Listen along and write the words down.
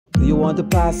want to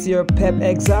pass your PEP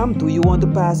exam? Do you want to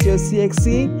pass your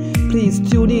CXC? Please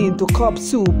tune in to Cup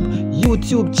Soup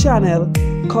YouTube channel.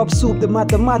 Cup Soup the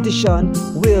mathematician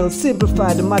will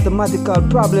simplify the mathematical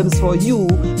problems for you.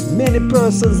 Many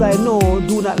persons I know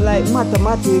do not like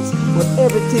mathematics, but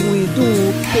everything we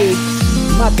do takes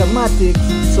mathematics.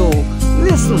 So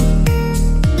listen.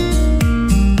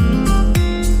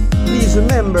 Please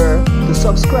remember to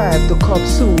subscribe to Cup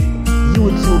Soup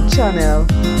YouTube channel.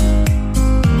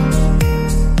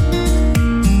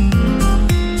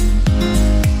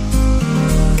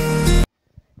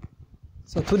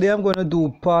 So today I'm going to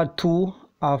do part 2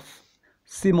 of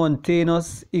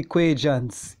simultaneous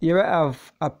equations. Here I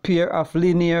have a pair of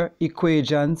linear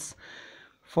equations.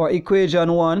 For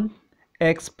equation 1,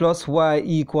 x plus y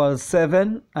equals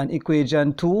 7, and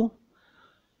equation 2,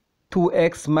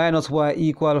 2x minus y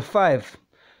equals 5.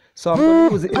 So I'm going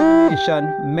to use the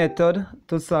elimination method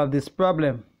to solve this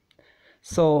problem.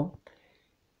 So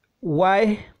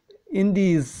y in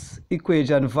these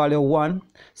equation value 1.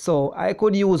 So I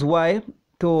could use y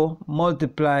to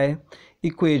multiply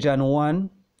equation 1,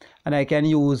 and I can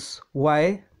use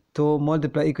y to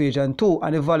multiply equation 2,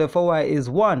 and the value for y is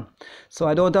 1. So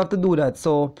I don't have to do that.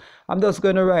 So I'm just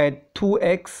going to write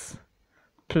 2x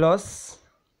plus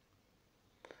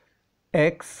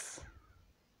x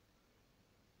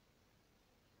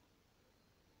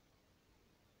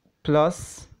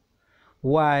plus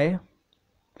y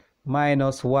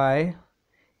minus y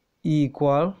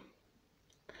equal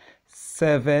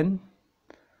 7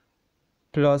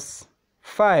 plus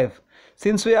 5.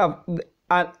 Since we have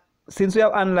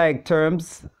unlike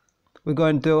terms, we're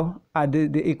going to add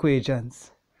the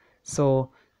equations.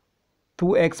 So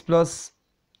 2x plus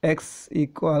x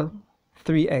equal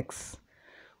 3x.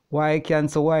 Y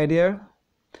cancel y there.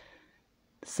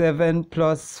 7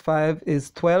 plus 5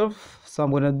 is 12. So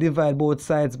I'm going to divide both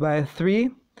sides by 3.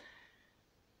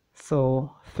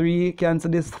 So 3 cancel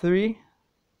this 3.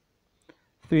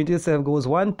 3 into 7 goes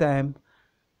 1 time.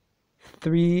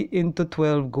 3 into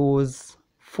 12 goes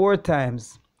 4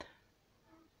 times.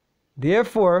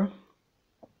 Therefore,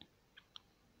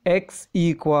 x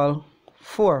equal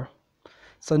 4.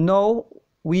 So now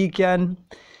we can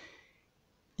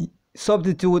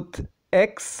substitute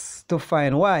x to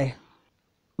find y.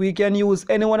 We can use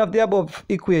any one of the above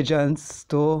equations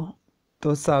to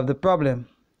solve the problem.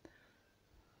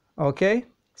 Okay,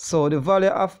 so the value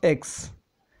of x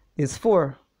is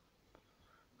 4.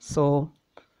 So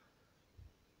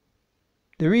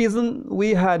the reason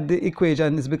we had the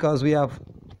equation is because we have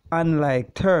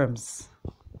unlike terms.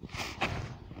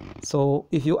 So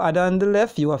if you add on the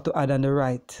left, you have to add on the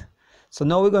right. So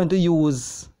now we're going to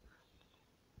use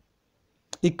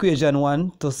equation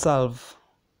 1 to solve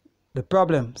the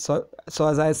problem. So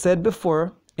as I said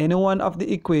before, any one of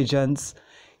the equations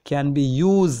can be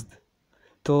used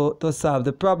to solve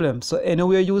the problem. So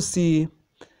anywhere you see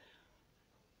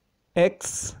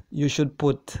x, you should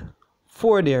put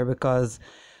 4 there, because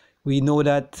we know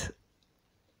that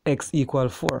x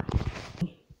equals 4.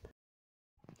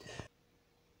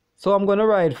 So I'm going to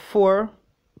write 4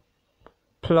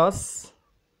 plus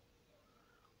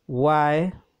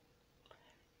y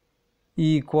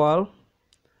equal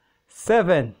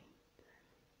 7.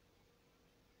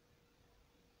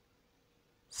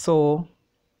 So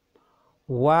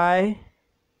y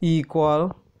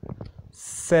equal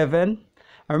 7.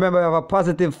 And remember, I have a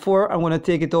positive 4. I'm going to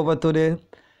take it over to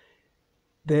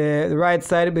the right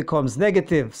side. It becomes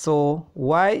negative. So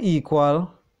y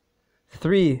equal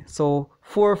 3. So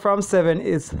 4 from 7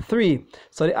 is 3.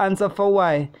 So the answer for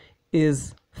y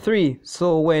is 3.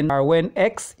 So when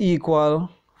x equal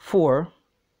 4,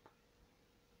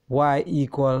 y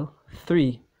equal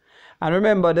 3. And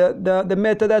remember, the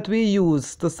method that we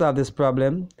used to solve this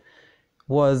problem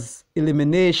was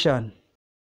elimination.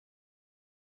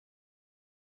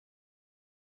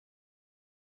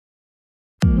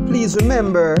 Please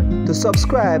remember to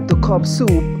subscribe to Cup Soup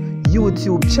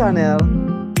YouTube channel